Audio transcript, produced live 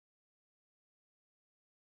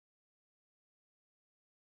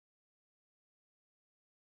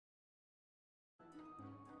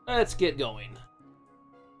Let's get going.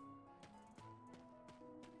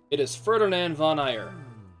 It is Ferdinand von Ayer.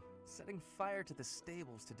 Setting fire to the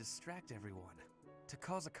stables to distract everyone, to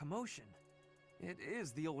cause a commotion. It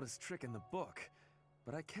is the oldest trick in the book,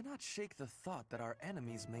 but I cannot shake the thought that our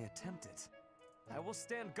enemies may attempt it. I will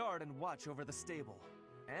stand guard and watch over the stable,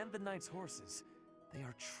 and the knight's horses. They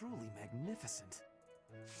are truly magnificent.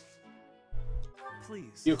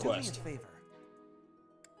 Please, do me a favor.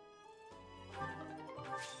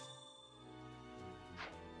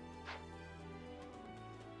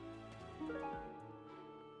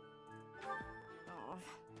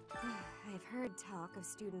 I've heard talk of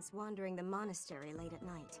students wandering the monastery late at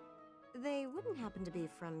night. They wouldn't happen to be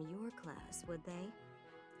from your class, would they?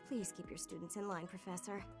 Please keep your students in line,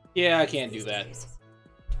 Professor. Yeah, I can't do that.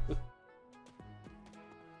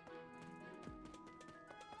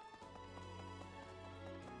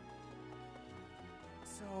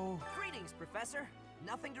 So, greetings, Professor.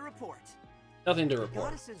 Nothing to report. Nothing to The report.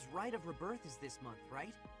 goddess's rite of rebirth is this month,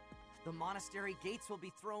 right? The monastery gates will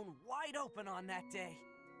be thrown wide open on that day.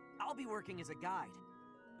 I'll be working as a guide.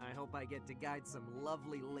 I hope I get to guide some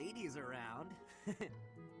lovely ladies around.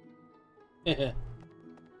 Hi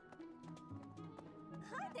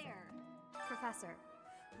there! Professor,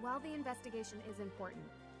 while the investigation is important,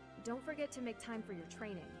 don't forget to make time for your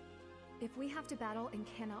training. If we have to battle and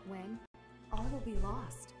cannot win, all will be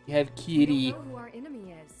lost. You have We Kitty. don't know who our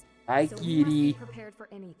enemy is. Hi, so we must be Kitty. prepared for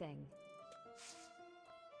anything.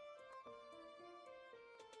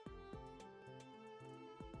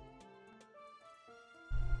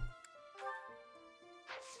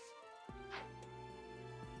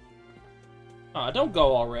 Aw, don't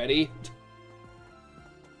go already.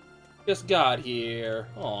 Just got here.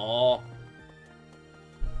 Aww.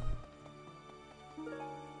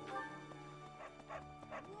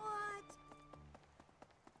 What?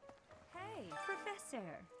 Hey, Professor.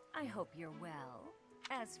 I hope you're well.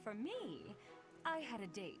 As for me, I had a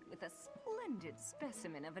date with a splendid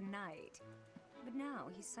specimen of a knight. But now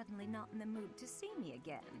he's suddenly not in the mood to see me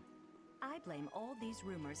again. I blame all these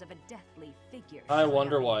rumors of a deathly figure. I showing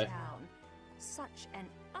wonder up in why. town. Such an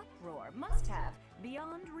uproar must have,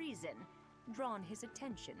 beyond reason, drawn his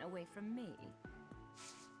attention away from me.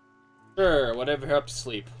 Sure, whatever helps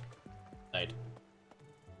sleep. Night.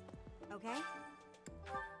 Okay?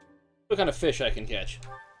 What kind of fish I can catch?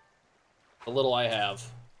 The little I have.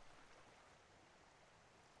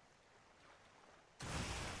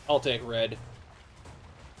 I'll take red.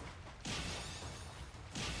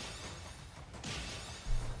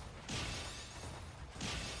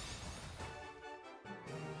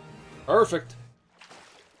 Perfect.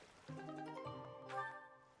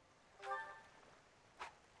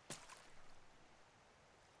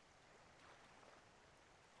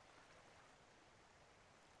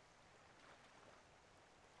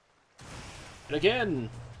 And again.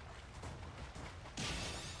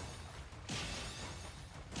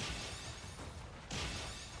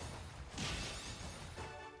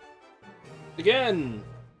 Again.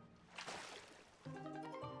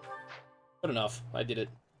 Good enough. I did it.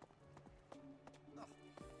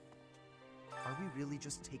 Are we really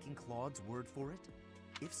just taking Claude's word for it?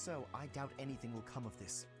 If so, I doubt anything will come of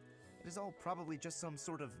this. It is all probably just some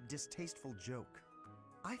sort of distasteful joke.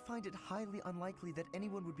 I find it highly unlikely that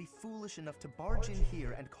anyone would be foolish enough to barge in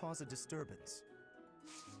here and cause a disturbance.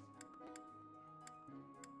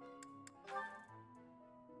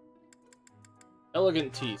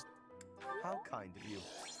 Elegant teeth. How kind of you.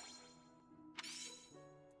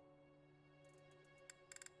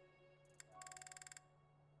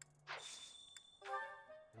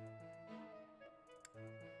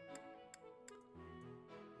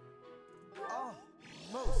 Oh,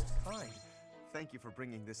 most kind. Thank you for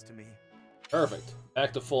bringing this to me. Perfect.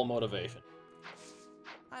 Back to full motivation.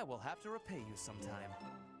 I will have to repay you sometime.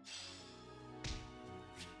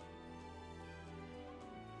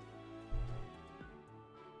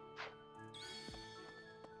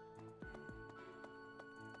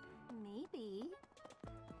 Maybe.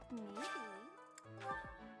 Maybe.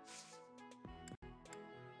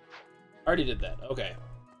 Already did that. Okay.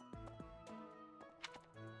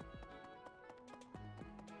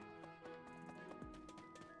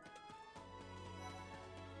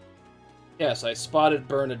 Yes, I spotted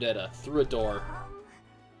Bernadetta through a door. Hi.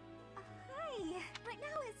 Right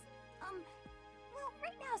now is, well,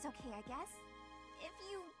 right now is okay, I guess. If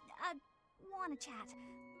you, want to chat.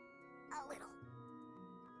 A little.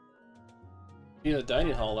 In the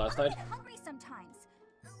dining hall last I night. get hungry sometimes.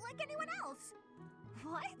 Like anyone else.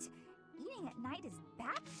 What? Eating at night is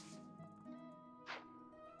bad?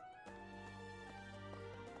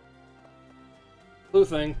 Blue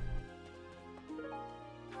thing.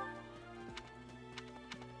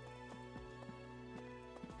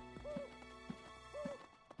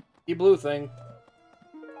 The blue thing.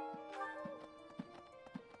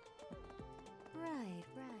 Right,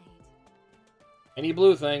 right. Any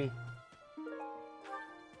blue thing.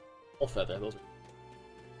 Oh, feather. Those are...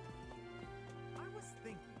 I was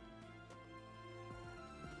thinking.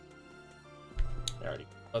 I already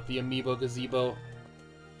got the amiibo gazebo.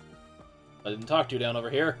 I didn't talk to you down over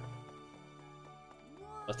here.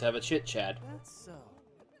 Must have a chit chat. That's so.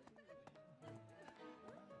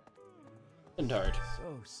 And hard.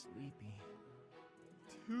 So sleepy.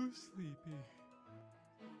 Too sleepy.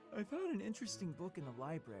 I found an interesting book in the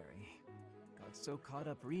library. Got so caught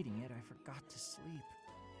up reading it, I forgot to sleep.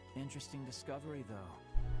 Interesting discovery, though.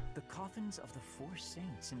 The coffins of the 4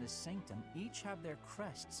 saints in the sanctum each have their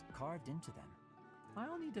crests carved into them.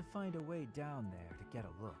 I'll need to find a way down there to get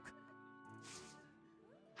a look.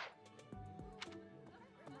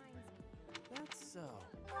 That's so.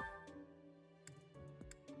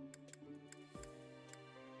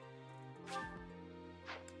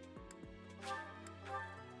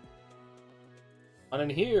 And in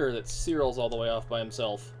here, that Cyril's all the way off by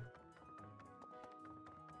himself.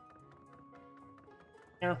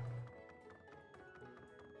 Yeah.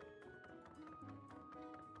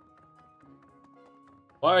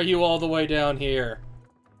 Why are you all the way down here?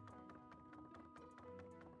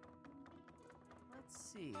 Let's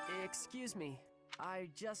see. Excuse me. I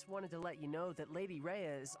just wanted to let you know that Lady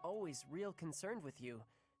Rhea is always real concerned with you.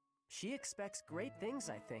 She expects great things,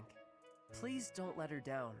 I think. Please don't let her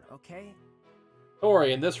down, okay? Don't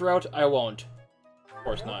worry, in this route, I won't. Of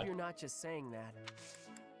course I hope not. you're not just saying that.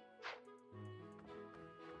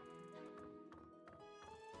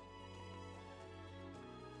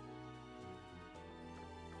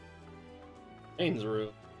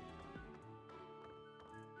 Ainsaru.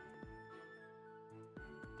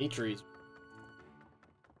 Trees.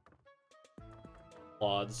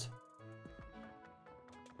 Plods.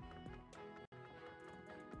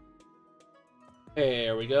 Hey,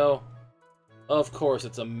 there we go. Of course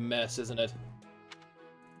it's a mess, isn't it?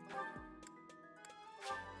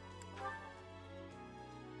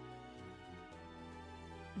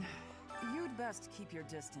 You'd best keep your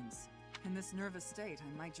distance. In this nervous state,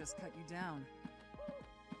 I might just cut you down.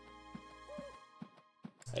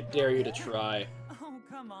 I dare you to try. Oh,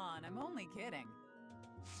 come on. I'm only kidding.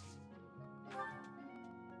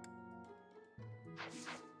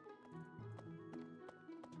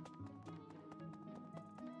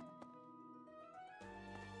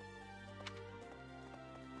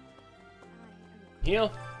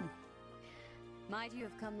 Heal. Might you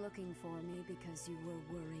have come looking for me because you were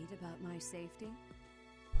worried about my safety?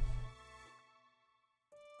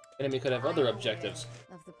 Enemy could have other I'm objectives.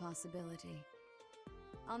 aware of the possibility.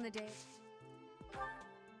 On the day...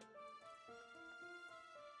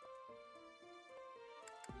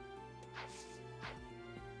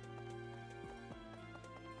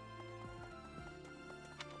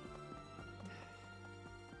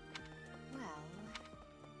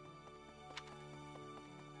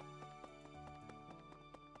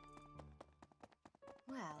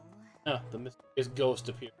 Ah, the mysterious ghost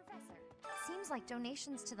appeared. Professor, seems like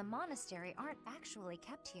donations to the monastery aren't actually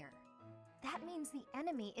kept here. That means the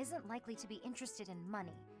enemy isn't likely to be interested in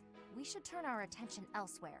money. We should turn our attention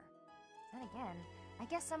elsewhere. Then again, I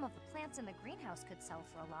guess some of the plants in the greenhouse could sell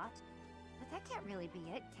for a lot. But that can't really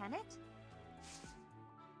be it, can it?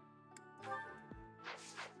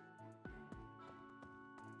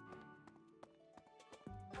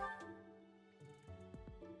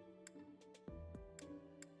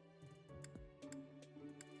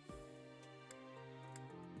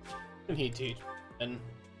 Can he teach? And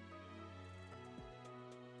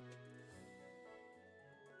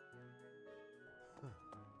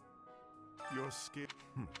Your skill.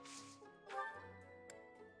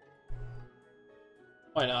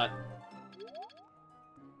 why not?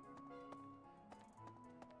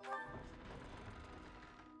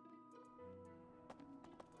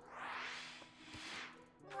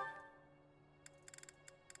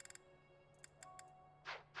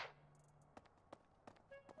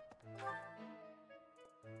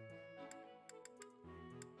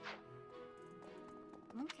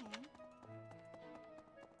 Okay.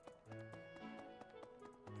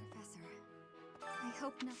 Professor, I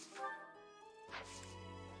hope not.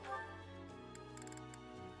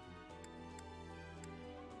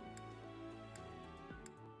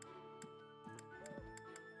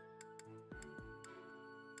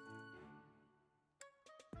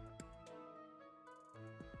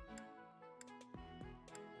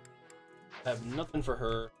 I have nothing for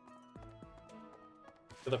her.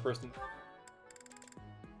 For the person.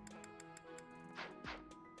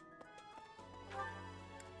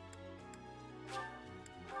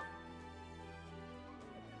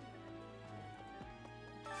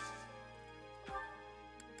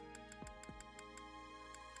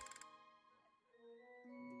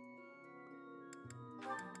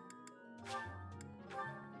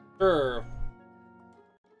 Sure.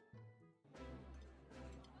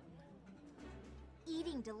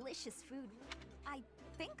 Eating delicious food. I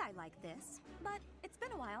think I like this, but it's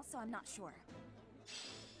been a while, so I'm not sure.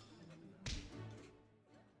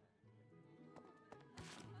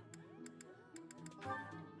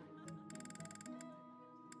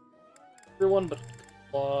 Everyone but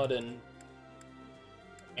Claude and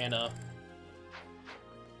Anna.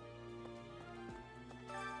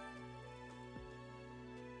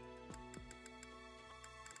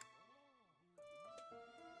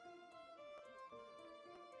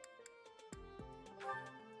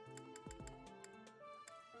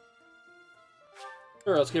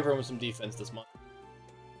 Sure, let's give everyone some defense this month.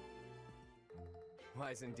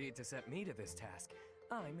 Wise indeed to set me to this task.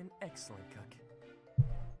 I'm an excellent cook.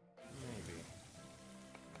 Maybe.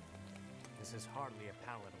 This is hardly a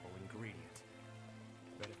palatable ingredient.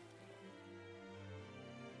 But if...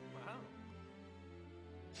 Wow.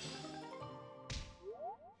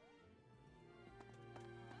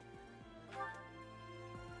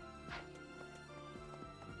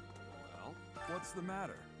 Well, what's the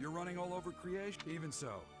matter? You're running all over creation? Even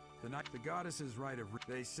so, the goddess's right of...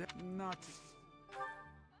 They said not...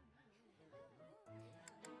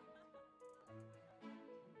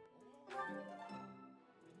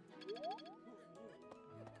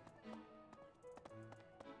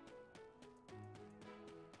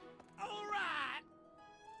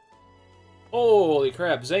 Holy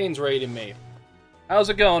crap, Zane's raiding me. How's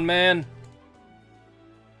it going, man?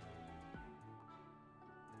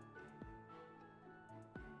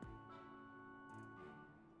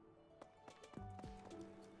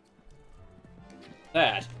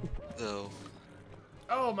 That. Oh.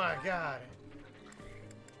 Oh my god.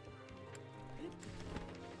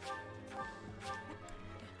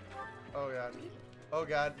 Oh god. Oh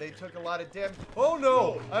god, they took a lot of damage. Oh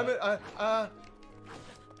no!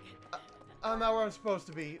 I'm not where I'm supposed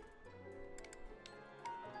to be.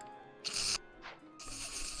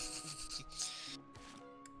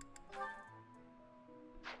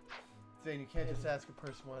 Zane, you can't just ask a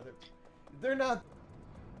person why they're not.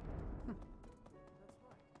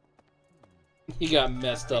 He got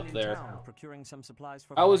messed up there. Procuring some supplies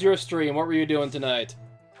for How was your stream? What were you doing tonight?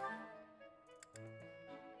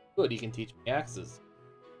 Good, you can teach me axes.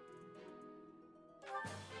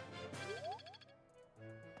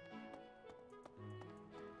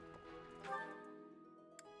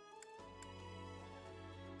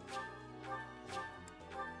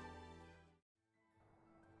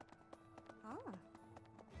 Oh.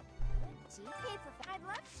 Gee, paid for 5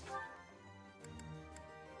 left?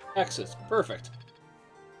 Axes, perfect.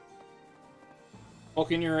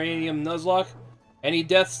 Poking uranium Nuzlocke? Any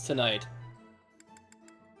deaths tonight?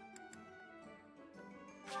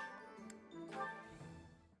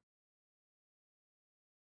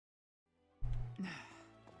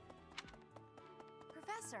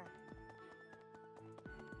 Professor.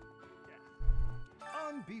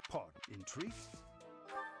 On be part. Intrigue?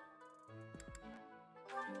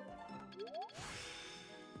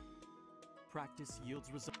 Practice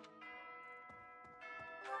yields results.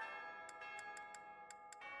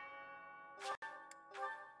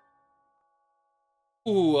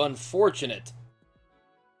 Ooh, unfortunate.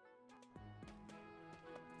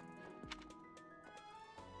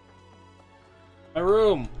 My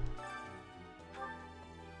room.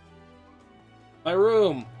 My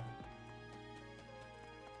room.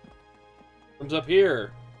 Room's up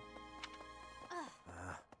here.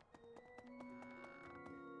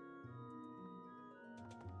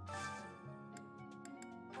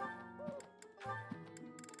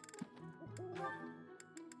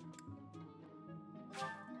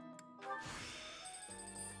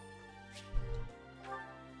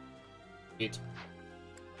 Eat.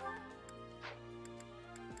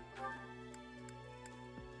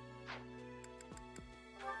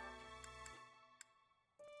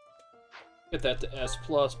 Get that to S+,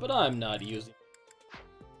 but I'm not using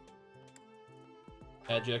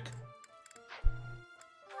magic.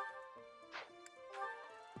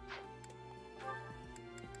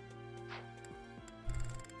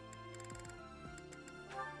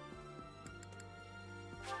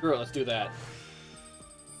 Sure, let's do that.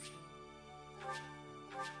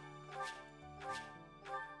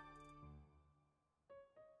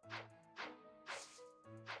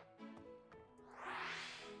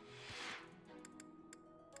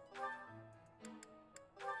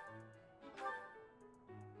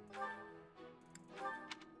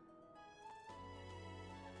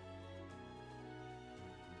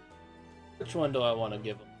 Which one do I want to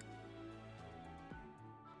give him?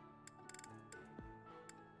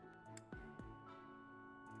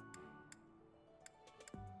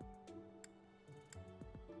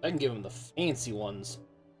 I can give him the fancy ones.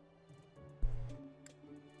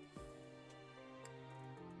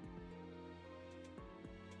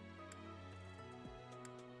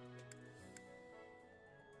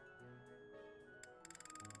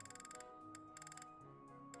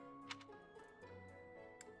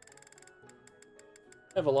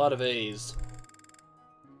 I have a lot of A's.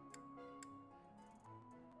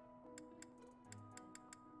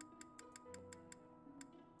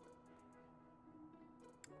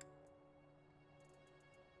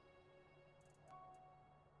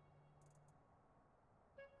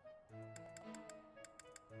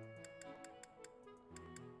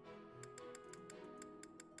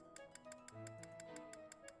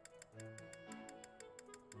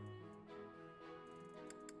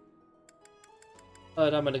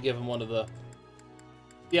 But I'm gonna give him one of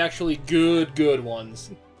the actually good ones.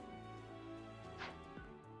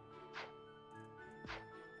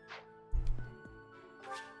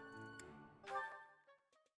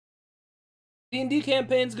 D&D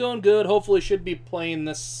campaign's going good. Hopefully should be playing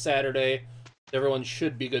this Saturday. Everyone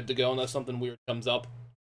should be good to go unless something weird comes up.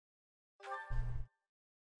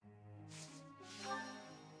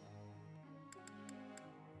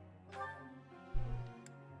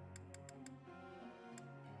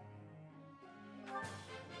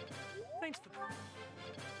 Thanks for...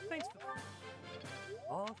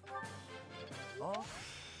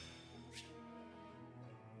 Off.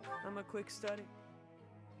 I'm a quick study.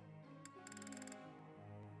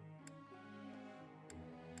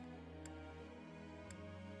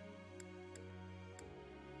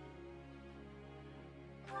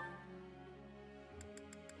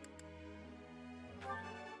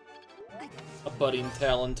 A budding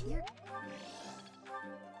talent.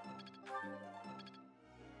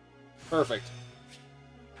 Perfect.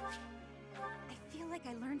 I feel like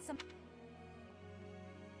I learned some.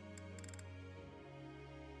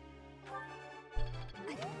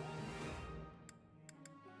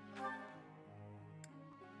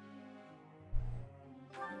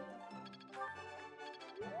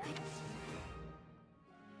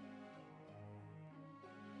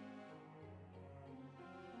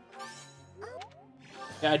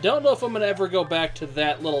 Yeah, I don't know if I'm gonna ever go back to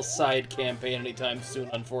that little side campaign anytime soon,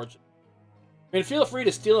 unfortunately. I mean, feel free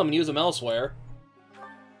to steal them and use them elsewhere.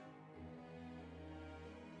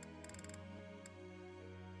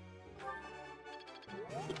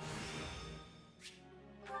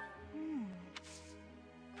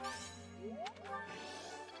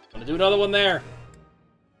 I'm gonna do another one there.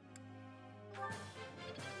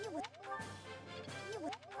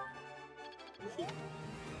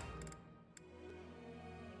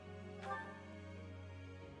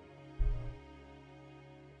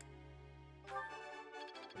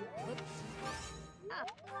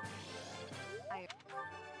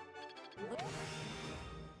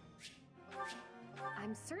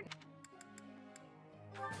 I'm certain.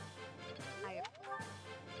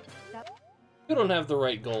 You don't have the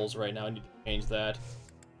right goals right now. I need to change that.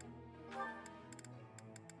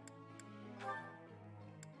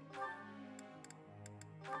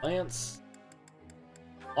 Lance.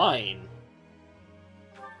 Line.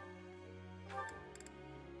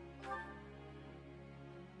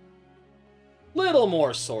 Little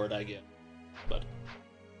more sword, I get. But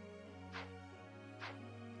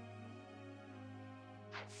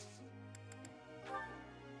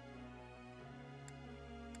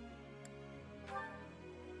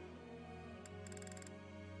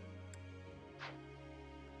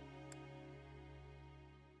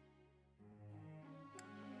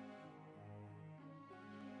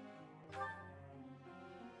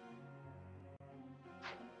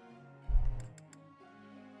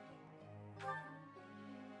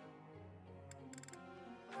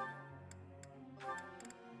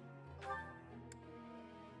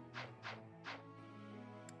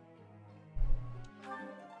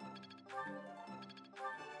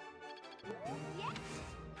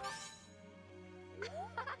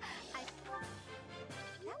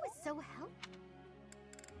That was so helpful.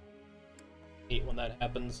 hate when that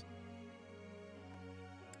happens.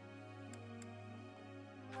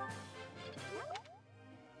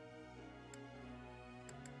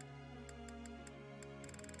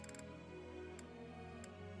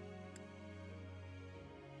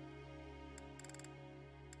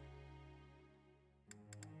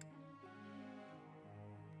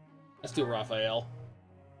 Let's do Raphael.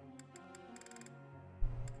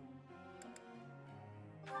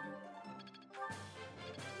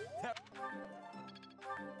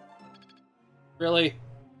 Really?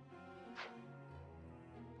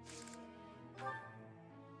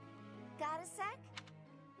 Got a sec?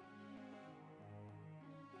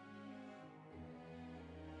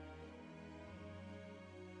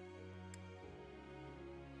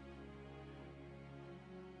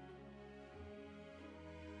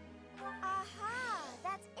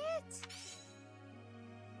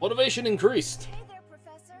 Motivation increased. Hey there,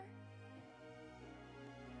 Professor.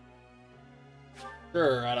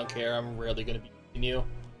 Sure, I don't care. I'm rarely gonna be beating you.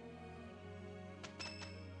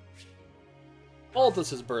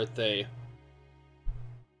 Aldous' birthday.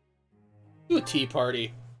 Do a tea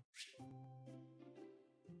party.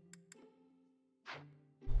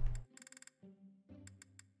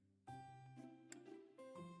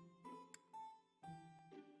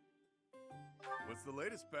 What's the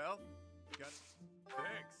latest, pal?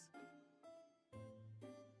 Thanks.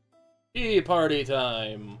 Tea party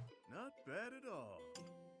time. Not bad at all.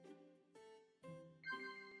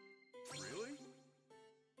 Really?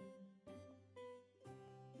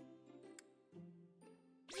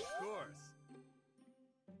 Of course.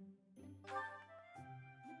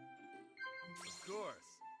 Of course.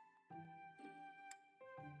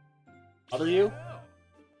 Bother you? Of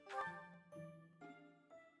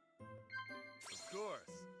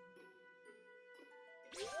course.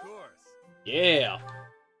 Of course. Yeah.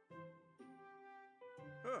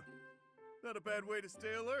 Huh. Not a bad way to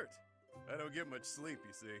stay alert. I don't get much sleep,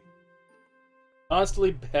 you see.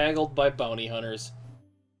 Constantly haggled by bounty hunters.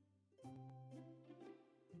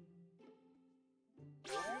 What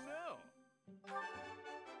do you know?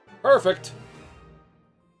 Perfect.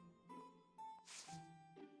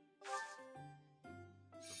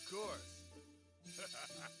 Of course.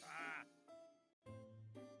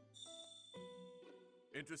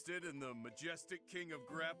 Interested in the majestic king of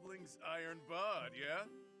grappling's Iron Bod, yeah?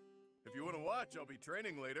 If you want to watch, I'll be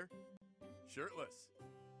training later. Shirtless.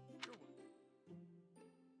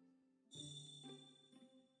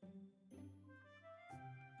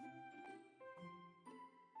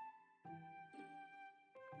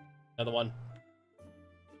 Another one.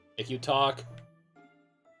 Make you talk.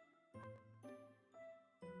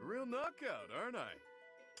 A real knockout, aren't I?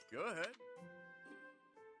 Go ahead.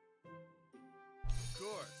 Of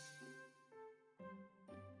course.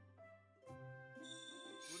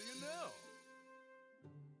 What do you know?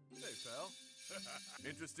 Hey, pal.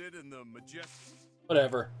 Interested in the majestic...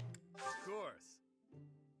 Whatever. Of course.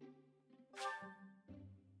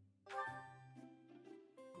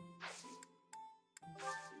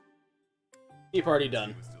 Tea party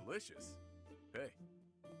done. It was delicious. Hey,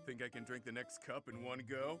 think I can drink the next cup in one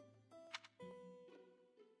go?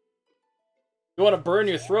 You want to burn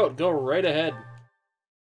your throat? Go right ahead.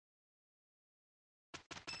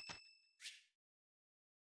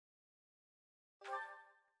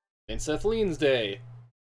 St. Sethleen's Day.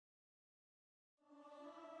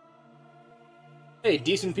 Hey,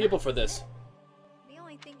 decent people for this. The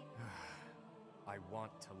only thing... I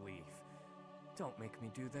want to leave. Don't make me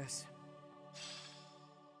do this.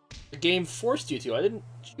 The game forced you to. I didn't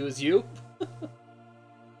choose you.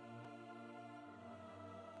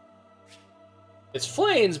 It's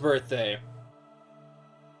Flane's birthday.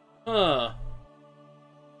 Huh.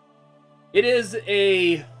 It is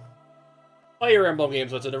a Fire Emblem game,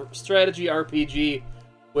 so it's a strategy RPG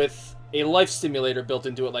with a life simulator built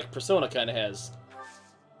into it like Persona kind of has.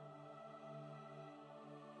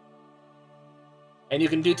 And you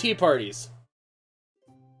can do tea parties.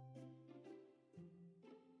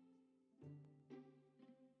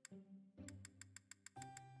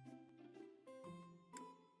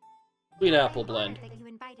 Sweet apple blend. That you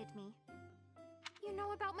invited me. You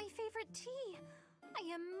know about my favorite tea.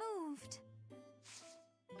 I am moved.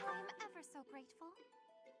 I am ever so grateful.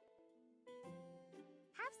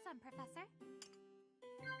 Have some, Professor.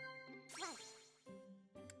 Right.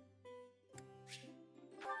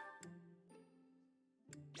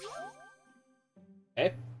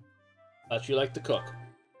 Hey, thought you liked to cook.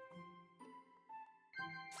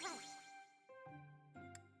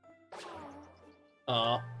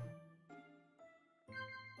 Aw.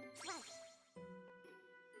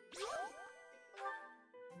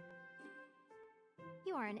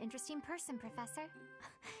 You are an interesting person, Professor.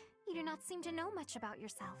 You do not seem to know much about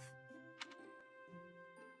yourself.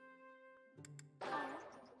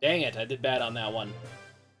 Dang it, I did bad on that one.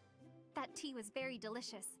 That tea was very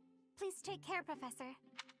delicious. Please take care, Professor.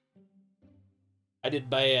 I did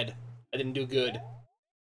bad. I didn't do good.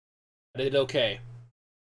 I did okay.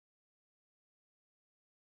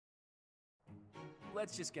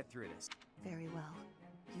 Let's just get through this. Very well.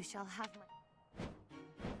 You shall have my...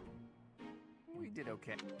 We did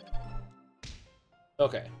okay.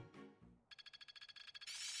 Okay.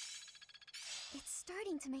 It's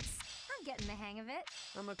starting to make... I'm getting the hang of it.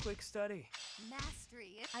 I'm a quick study.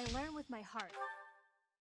 Mastery. I learn with my heart.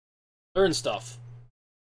 Learn stuff.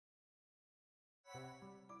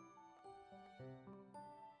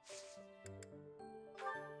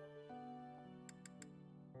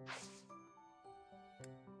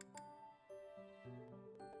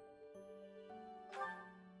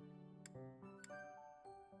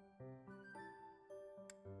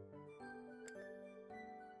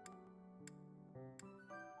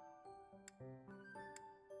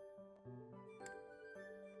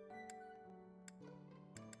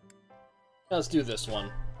 Let's do this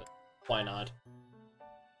one. But why not?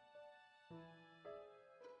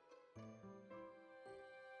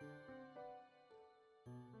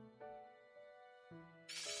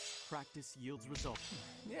 Practice yields results.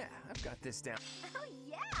 Yeah, I've got this down. Oh,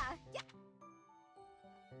 yeah!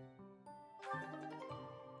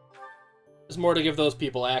 There's more to give those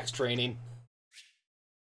people axe training.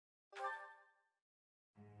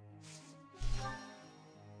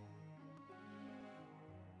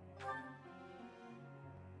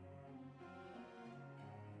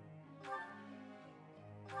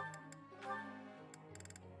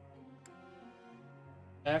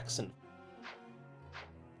 Axe and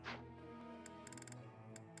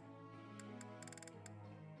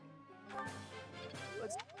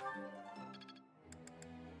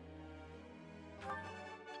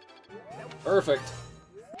perfect.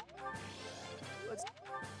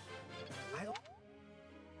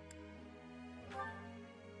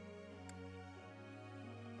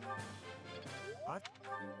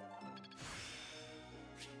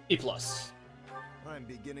 E plus. I'm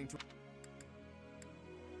beginning to...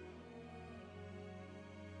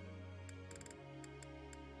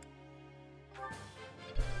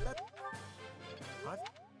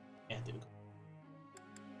 Yeah, dude.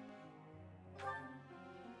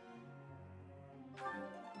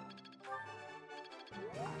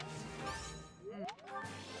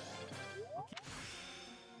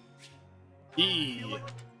 E.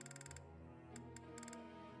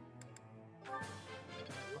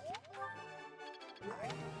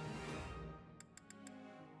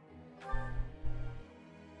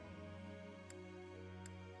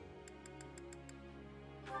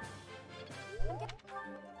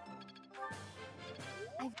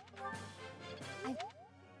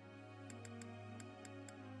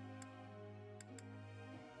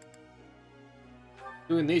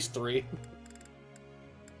 Doing these three.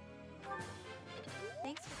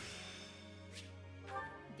 Thanks for...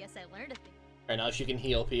 Guess I learned a thing. Alright, now she can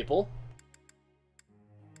heal people.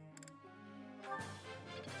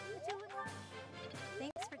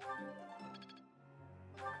 Thanks for...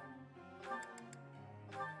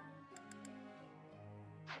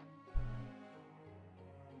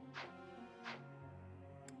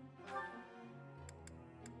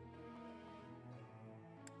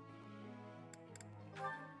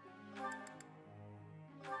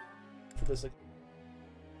 For this, like...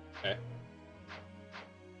 Okay.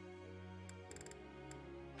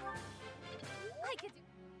 I could do...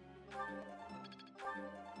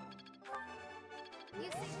 You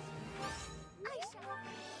see? I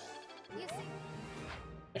shall... You see?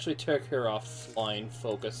 Actually took her offline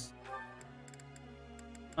focus.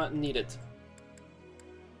 Not needed.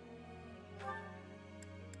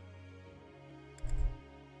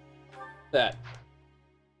 That.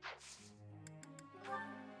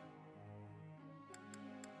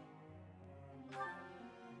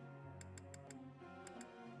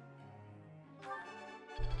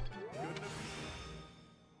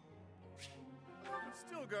 I've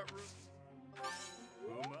still got room.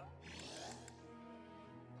 Uma.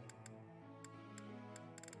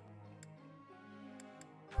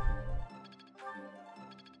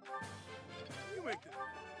 You make it.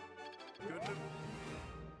 Good enough.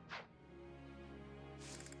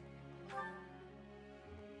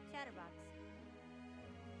 Chatterbox.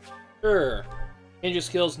 Sure. Change your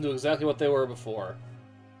skills and do exactly what they were before.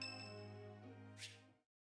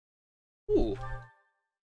 Ooh.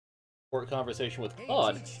 Short conversation with Hey,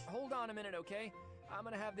 Claude. Teach, hold on a minute, okay? I'm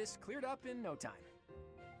gonna have this cleared up in no time.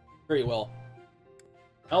 Very well.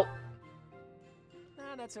 Oh,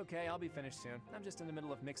 Nah, that's okay. I'll be finished soon. I'm just in the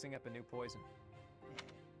middle of mixing up a new poison.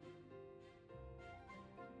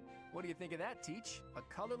 What do you think of that, Teach? A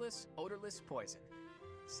colorless, odorless poison.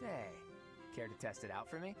 Say, care to test it out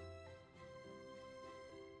for me?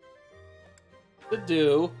 to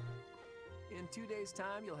do. In 2 days'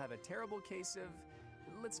 time, you'll have a terrible case of,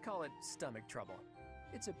 let's call it stomach trouble.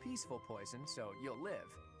 It's a peaceful poison, so you'll live,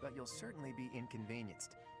 but you'll certainly be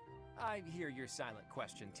inconvenienced. I hear your silent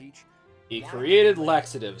question, Teach. He Why? created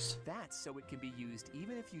laxatives. That's so it can be used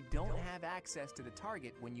even if you don't have access to the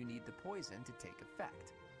target when you need the poison to take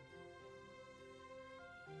effect.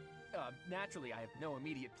 Naturally, I have no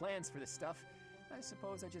immediate plans for this stuff. I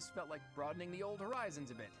suppose I just felt like broadening the old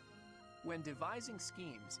horizons a bit. When devising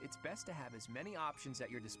schemes, it's best to have as many options at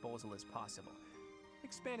your disposal as possible.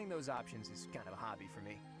 Expanding those options is kind of a hobby for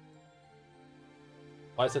me.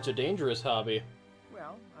 Why such a dangerous hobby?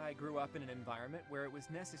 Well, I grew up in an environment where it was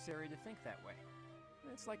necessary to think that way.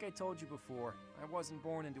 It's like I told you before, I wasn't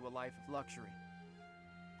born into a life of luxury.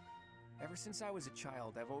 Ever since I was a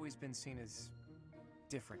child, I've always been seen as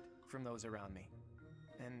different from those around me.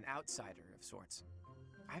 an outsider of sorts.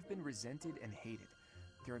 I've been resented and hated.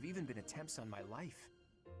 There have even been attempts on my life.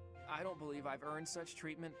 I don't believe I've earned such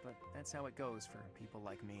treatment, but that's how it goes for people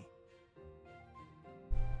like me.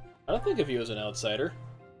 I don't think of you as an outsider.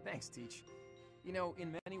 Thanks, Teach. You know,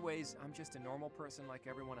 in many ways, I'm just a normal person like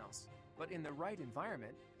everyone else. But in the right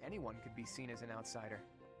environment, anyone could be seen as an outsider.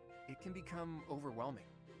 It can become overwhelming.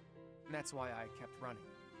 And that's why I kept running,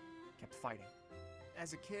 kept fighting.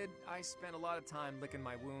 As a kid, I spent a lot of time licking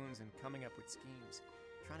my wounds and coming up with schemes,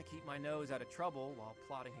 trying to keep my nose out of trouble while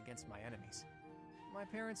plotting against my enemies. My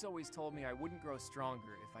parents always told me I wouldn't grow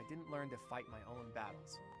stronger if I didn't learn to fight my own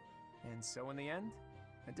battles. And so in the end,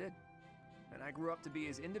 I did. And I grew up to be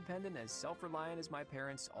as independent, as self-reliant as my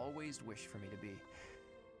parents always wished for me to be.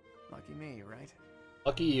 Lucky me, right?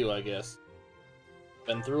 Lucky you, I guess.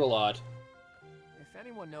 Been through a lot. If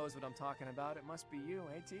anyone knows what I'm talking about, it must be you,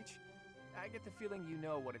 eh, Teach? I get the feeling you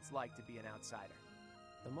know what it's like to be an outsider.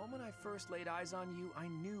 The moment I first laid eyes on you, I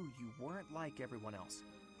knew you weren't like everyone else.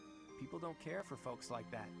 People don't care for folks like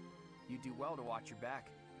that. You do well to watch your back.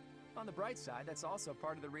 On the bright side, that's also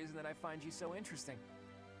part of the reason that I find you so interesting.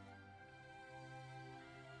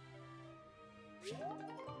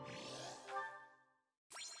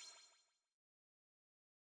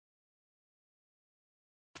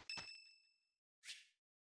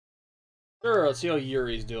 Sure, let's see how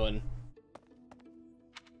Yuri's doing.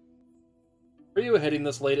 Are you heading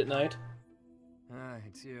this late at night?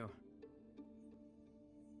 It's you.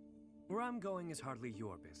 Where I'm going is hardly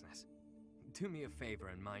your business. Do me a favor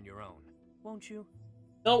and mind your own, won't you?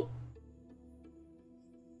 Nope.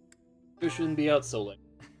 You shouldn't be out so late.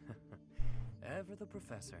 Ever the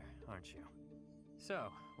professor, aren't you? So,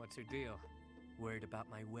 what's your deal? Worried about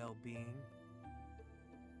my well-being?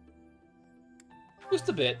 Just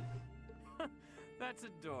a bit. That's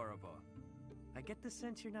adorable. I get the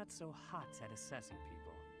sense you're not so hot at assessing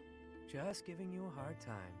people. Just giving you a hard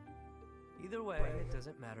time. Either way, it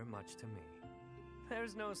doesn't matter much to me.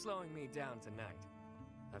 There's no slowing me down tonight.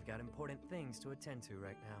 I've got important things to attend to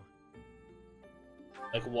right now.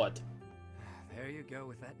 Like what? There you go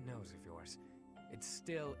with that nose of yours. It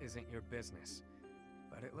still isn't your business.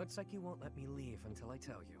 But it looks like you won't let me leave until I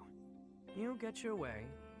tell you. You get your way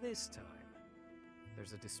this time.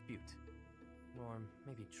 There's a dispute. Or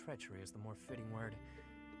maybe treachery is the more fitting word.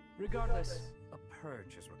 Regardless, a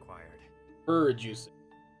purge is required. Purge, you say?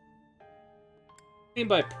 What do you mean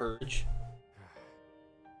by purge?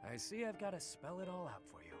 I see I've got to spell it all out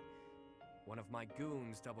for you. One of my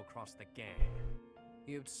goons double-crossed the gang.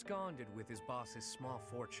 He absconded with his boss's small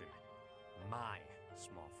fortune. My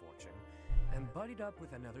small fortune. And buddied up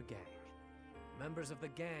with another gang. Members of the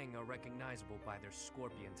gang are recognizable by their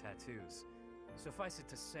scorpion tattoos. Suffice it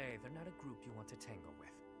to say, they're not a group you want to tangle with.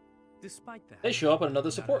 Despite that, they show up in another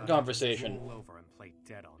support conversation. Roll over and play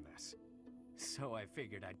dead on this. So I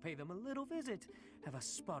figured I'd pay them a little visit, have a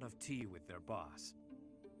spot of tea with their boss.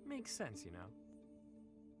 Makes sense, you know?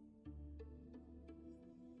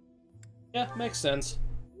 Yeah, makes sense.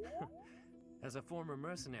 As a former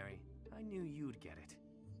mercenary, I knew you'd get it.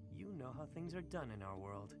 You know how things are done in our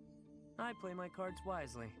world. I play my cards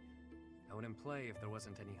wisely. I wouldn't play if there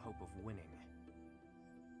wasn't any hope of winning.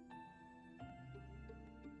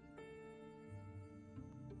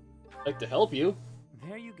 I'd like to help you.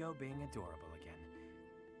 There you go, being adorable again.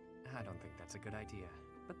 I don't think that's a good idea,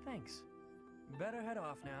 but thanks. Better head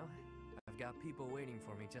off now. I've got people waiting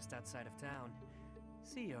for me just outside of town.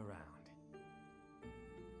 See you around.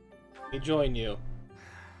 Let me join you.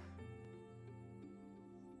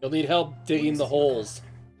 You'll need help digging the holes.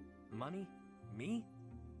 Money? Me?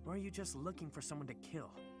 Or are you just looking for someone to kill?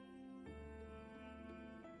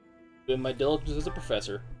 Doing my diligence as a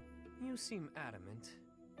professor. You seem adamant,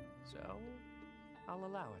 so I'll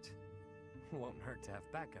allow it. Won't hurt to have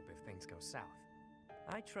backup if things go south.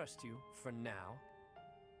 I trust you for now,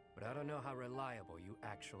 but I don't know how reliable you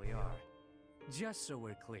actually are. Just so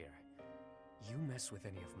we're clear, you mess with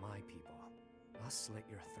any of my people, I'll slit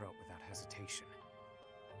your throat without hesitation.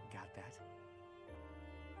 Got that?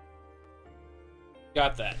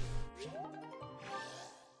 Got that.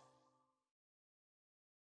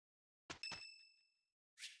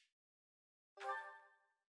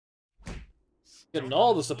 Getting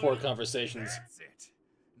all the support conversations. That's it.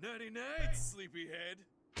 Nighty night, sleepyhead.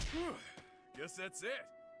 Guess that's it.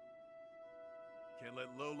 Can't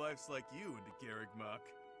let lowlifes like you into Garrigmach.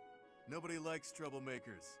 Nobody likes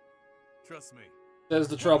troublemakers. Trust me. Says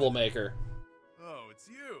the troublemaker. Oh, it's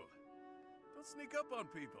you. Don't sneak up on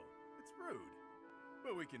people. It's rude.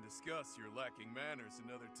 But we can discuss your lacking manners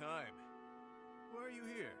another time. Why are you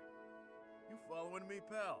here? You following me,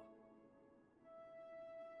 pal?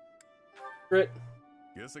 Crit.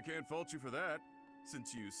 Guess I can't fault you for that,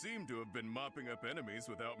 since you seem to have been mopping up enemies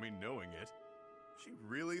without me knowing it. She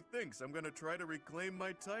really thinks I'm gonna try to reclaim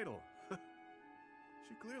my title.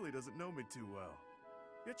 She clearly doesn't know me too well.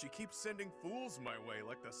 Yet she keeps sending fools my way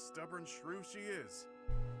like the stubborn shrew she is.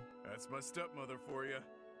 That's my stepmother for you.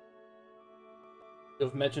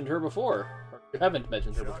 You've mentioned her before. Or you haven't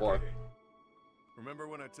mentioned her before. Remember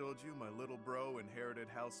when I told you my little bro inherited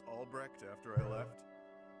House Albrecht after I left?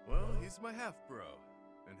 Well, he's my half-bro,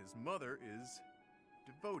 and his mother is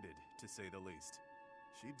devoted, to say the least.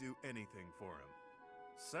 She'd do anything for him.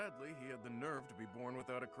 Sadly, he had the nerve to be born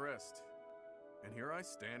without a crest. And here I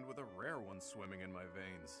stand with a rare one swimming in my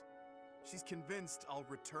veins. She's convinced I'll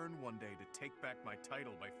return one day to take back my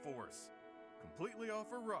title by force. Completely off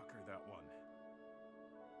her rocker, that one.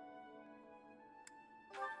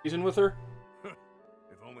 Season with her?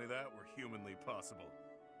 If only that were humanly possible.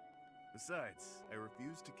 Besides, I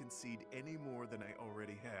refuse to concede any more than I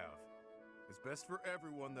already have. It's best for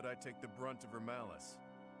everyone that I take the brunt of her malice.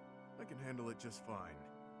 I can handle it just fine.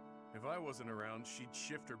 If I wasn't around, she'd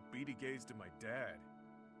shift her beady gaze to my dad.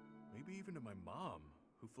 Maybe even to my mom,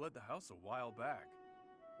 who fled the house a while back.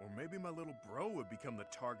 Or maybe my little bro would become the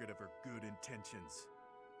target of her good intentions.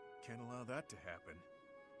 Can't allow that to happen.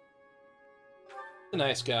 A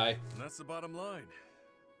nice guy. And that's the bottom line.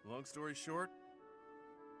 Long story short,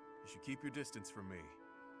 you should keep your distance from me.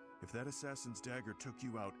 If that assassin's dagger took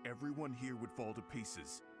you out, everyone here would fall to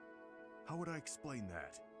pieces. How would I explain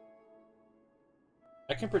that?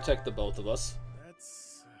 I can protect the both of us.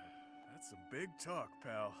 That's some big talk,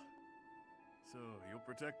 pal. So, you'll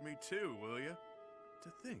protect me too, will you? To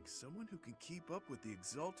think someone who can keep up with the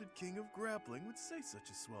exalted king of grappling would say such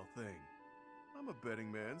a swell thing. I'm a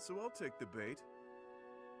betting man, so I'll take the bait.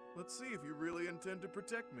 Let's see if you really intend to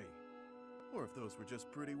protect me. Or if those were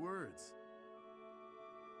just pretty words.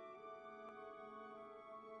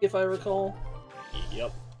 If I recall.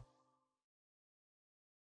 Yep.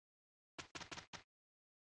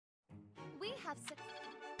 We have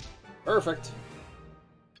Perfect.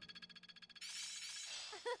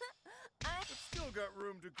 But still got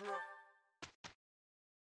room to grow.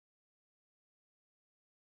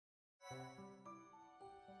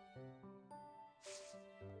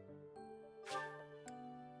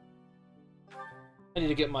 I need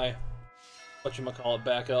to get my whatchamacallit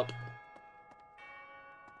back up.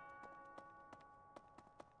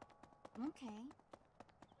 Okay.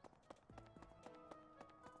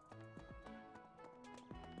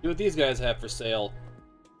 See what these guys have for sale.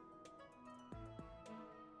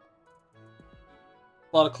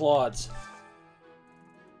 A lot of Claudes.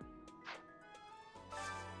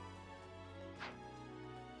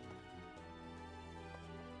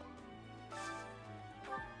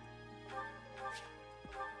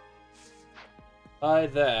 Buy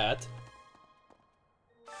that.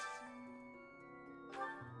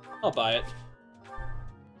 I'll buy it.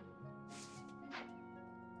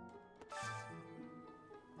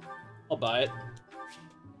 I'll buy it.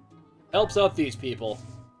 Helps out these people.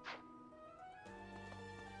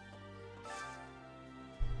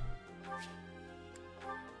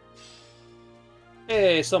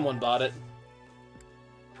 Hey, someone bought it.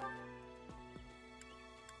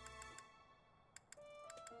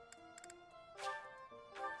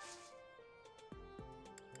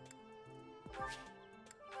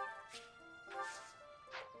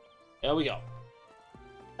 There we go.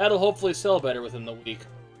 That'll hopefully sell better within the week.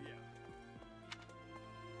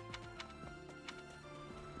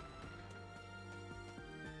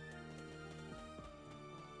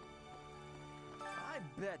 I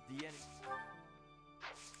bet the enemy.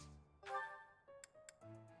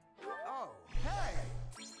 Oh, hey!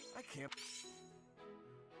 I can't.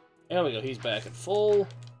 There we go. He's back at full.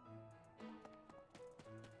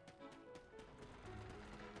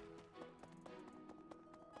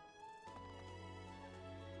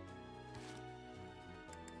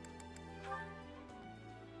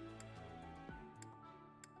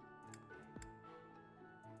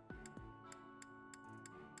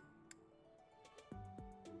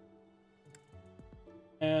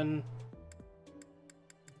 And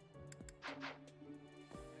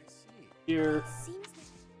here.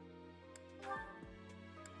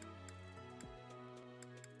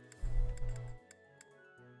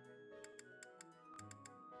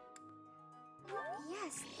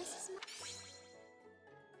 Yes, this is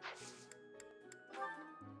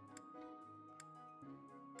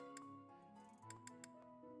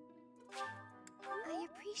I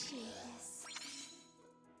appreciate this.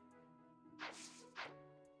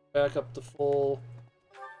 Back up to full.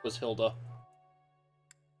 Was Hilda.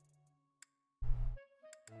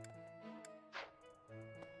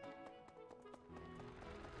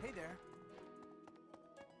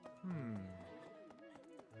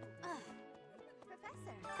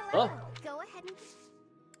 Oh. Go ahead and...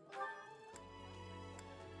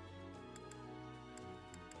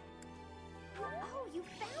 Oh, you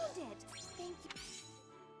found it! Thank you.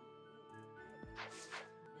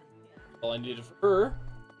 All I needed for her.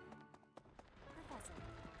 Professor.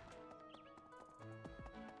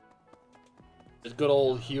 Is good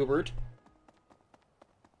old Hubert.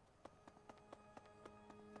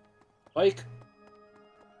 Mike.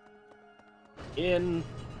 In.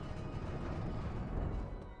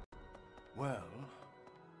 Well...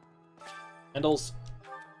 Handles.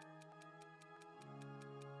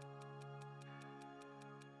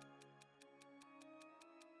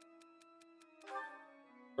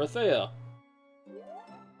 Berthea.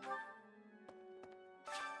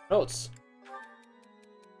 Notes.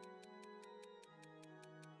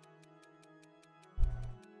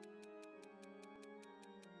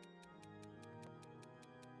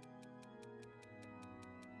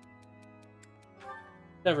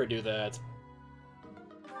 Never do that.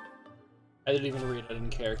 I didn't even read it, I didn't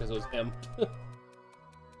care because it was him.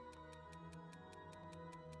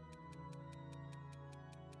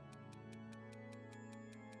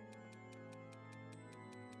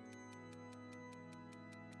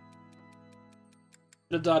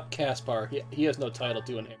 Adopt Caspar. He has no title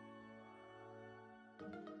to inherit.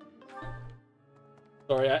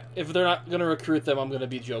 Sorry, if they're not gonna recruit them, I'm gonna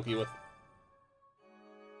be jokey with them.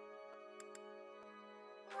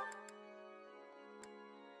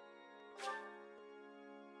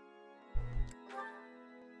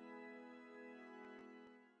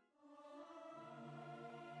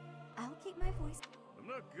 I'll keep my voice. I'm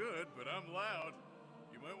not good, but I'm loud.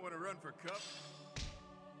 You might want to run for cover.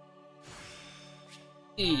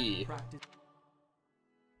 E. Practice.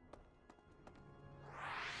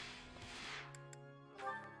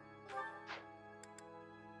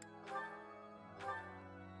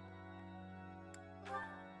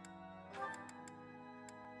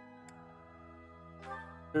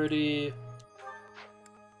 $30.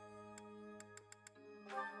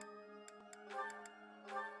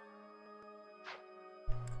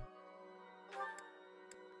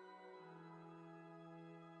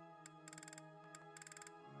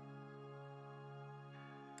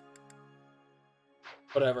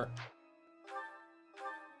 Whatever.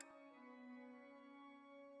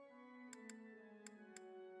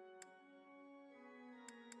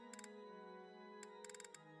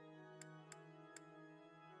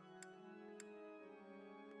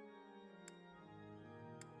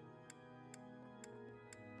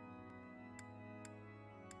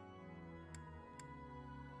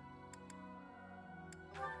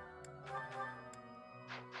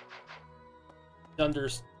 Under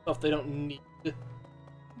stuff they don't need. May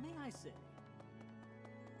I say?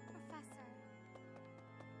 Professor.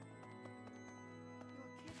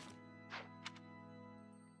 You're kidding.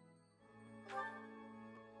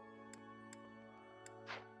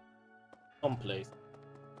 Someplace.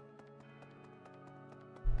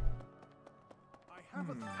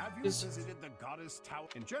 Have you visited the Goddess Tower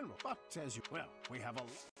in general? But as you well, we have a...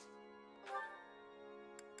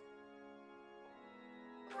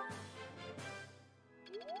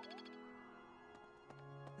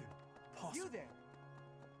 You there?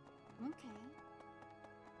 Okay.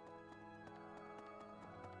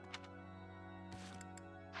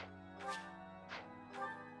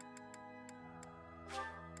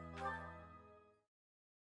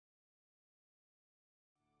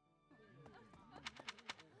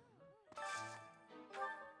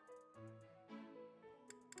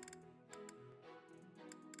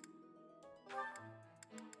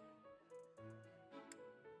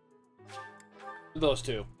 Those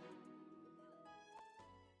two.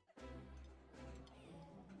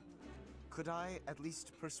 Could I at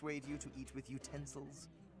least persuade you to eat with utensils?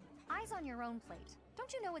 Eyes on your own plate.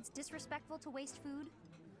 Don't you know it's disrespectful to waste food?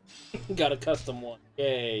 Got a custom one.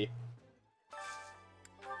 Yay.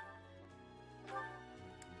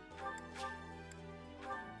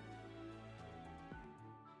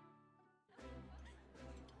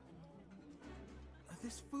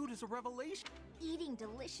 This food is a revelation. Eating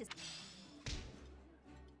delicious.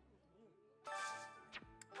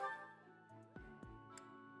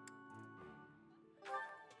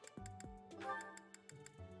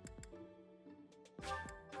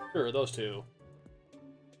 Sure, those two.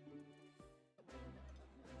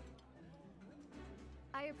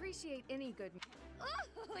 I appreciate any good. Oh,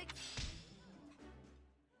 it's...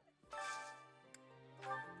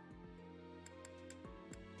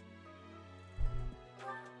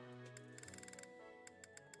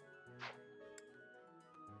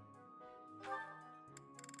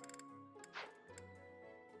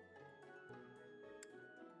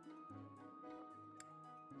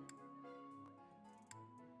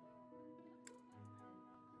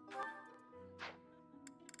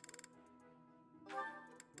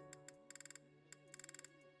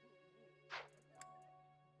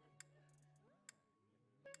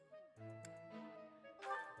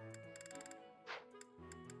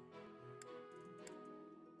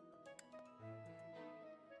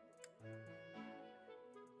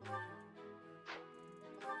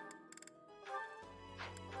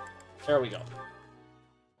 There we go.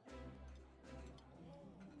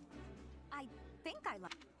 I think I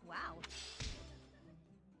like. Wow.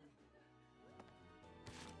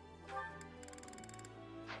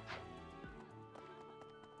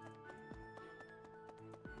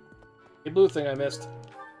 The blue thing I missed.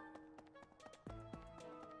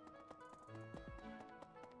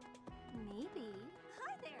 Maybe.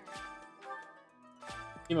 Hi there.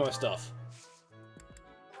 Give me my stuff.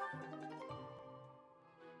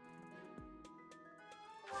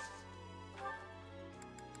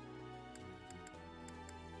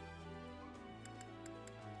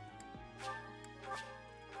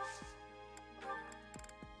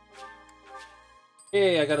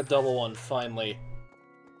 Hey, I got a double one, finally.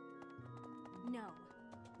 No.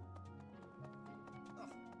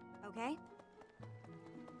 Okay.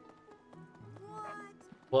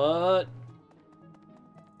 What?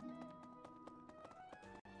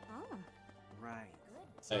 Oh. Right.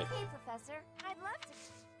 Hey. Hey, Professor. I'd love to.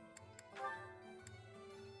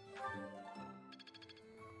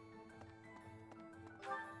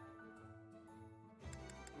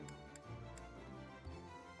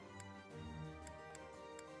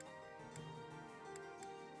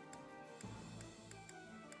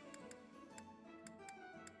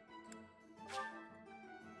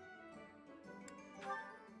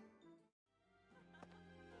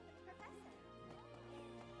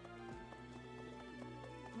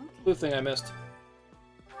 Blue thing I missed.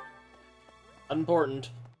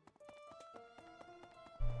 Unimportant.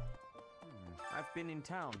 I've been in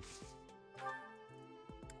town.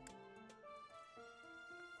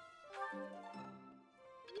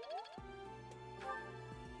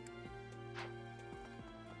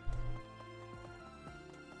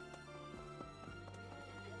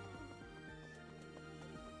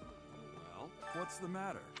 Well, what's the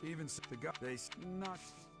matter? Even the guy they not.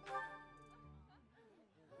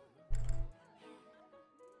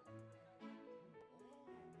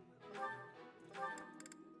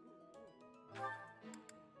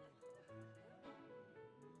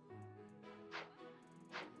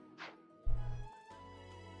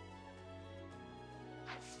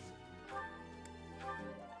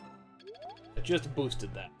 I just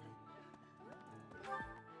boosted that.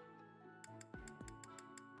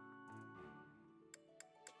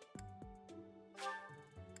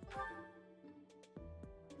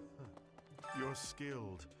 You're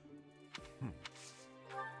skilled.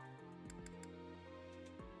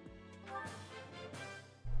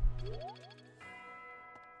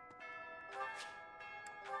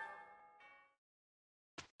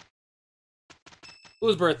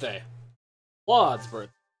 Whose birthday? Claude's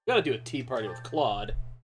birthday. Gotta do a tea party with Claude.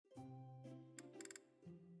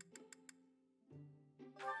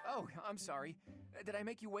 Oh, I'm sorry. Did I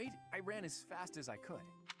make you wait? I ran as fast as I could.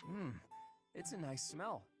 It's a nice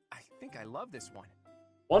smell. I think I love this one.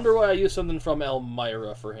 Wonder why I used something from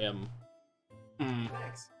Elmira for him.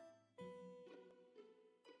 Thanks.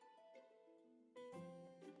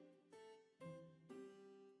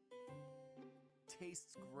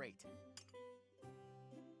 Tastes great.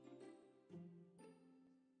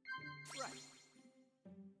 Right.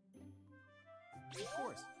 Of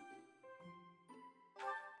course.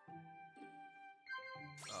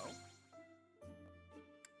 Oh.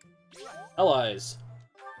 Allies.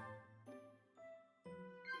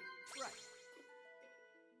 Right.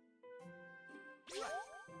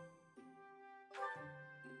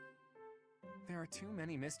 There are too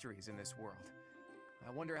many mysteries in this world.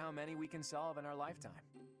 I wonder how many we can solve in our lifetime.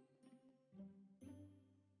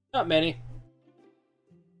 Not many.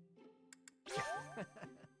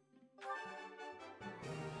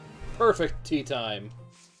 Perfect tea time.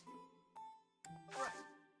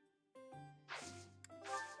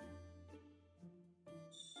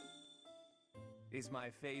 Is my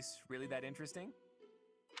face really that interesting?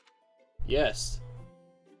 Yes.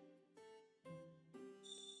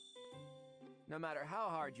 No matter how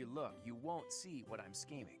hard you look, you won't see what I'm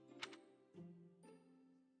scheming.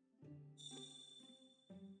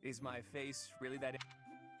 Is my face really that...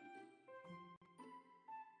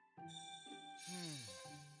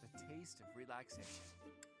 The taste of relaxation.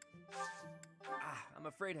 I'm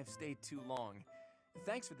afraid I've stayed too long.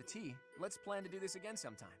 Thanks for the tea. Let's plan to do this again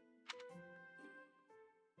sometime.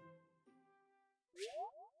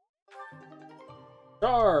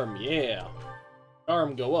 Charm, yeah.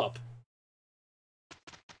 Charm go up.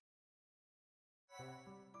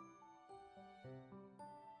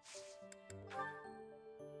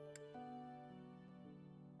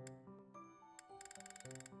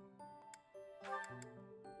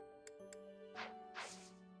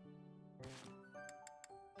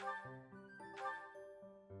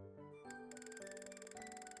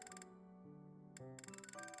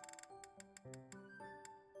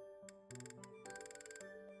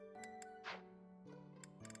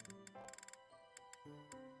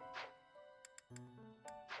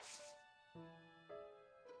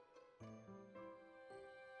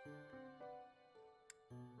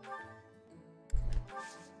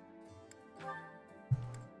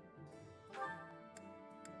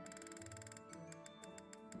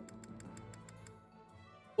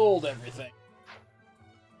 Sold everything.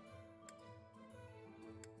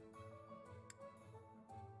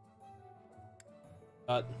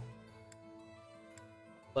 Got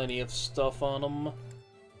plenty of stuff on them.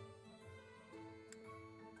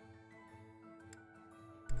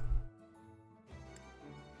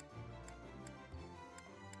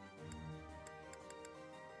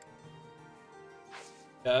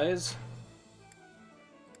 Guys.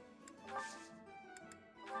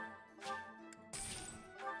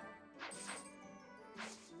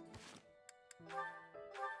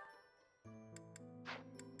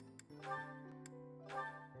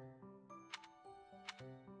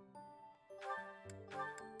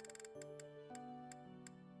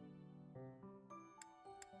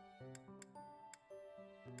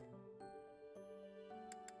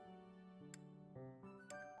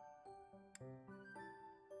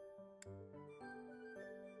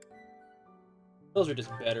 Those are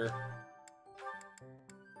just better.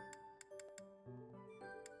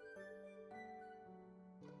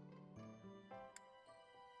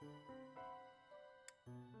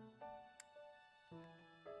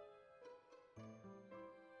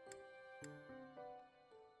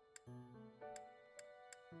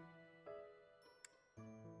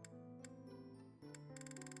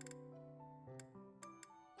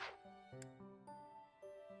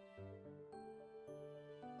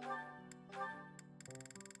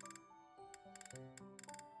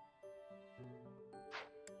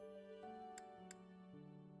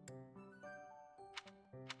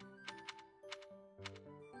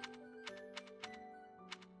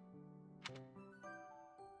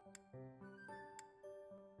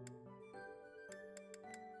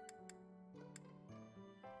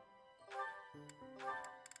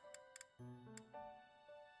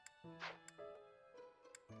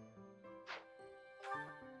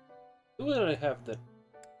 Who would I have the...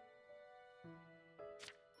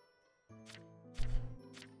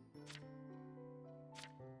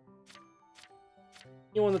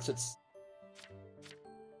 Anyone that's at...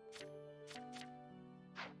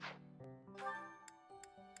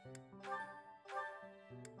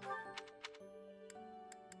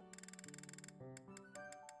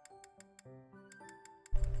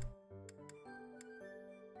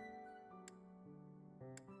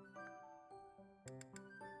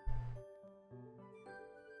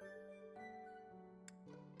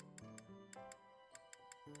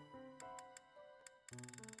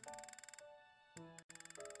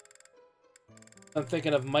 I'm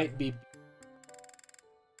thinking of might be...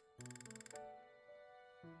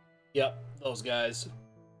 Yep, those guys.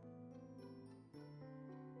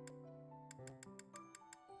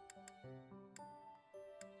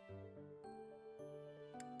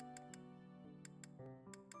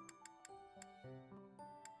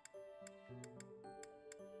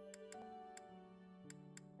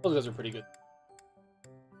 Those guys are pretty good.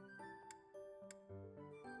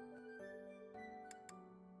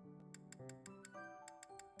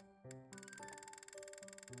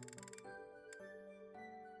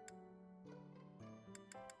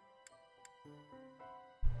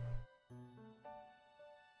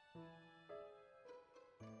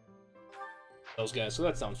 Those guys, so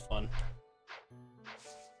that sounds fun.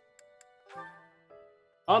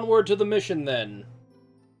 Onward to the mission, then.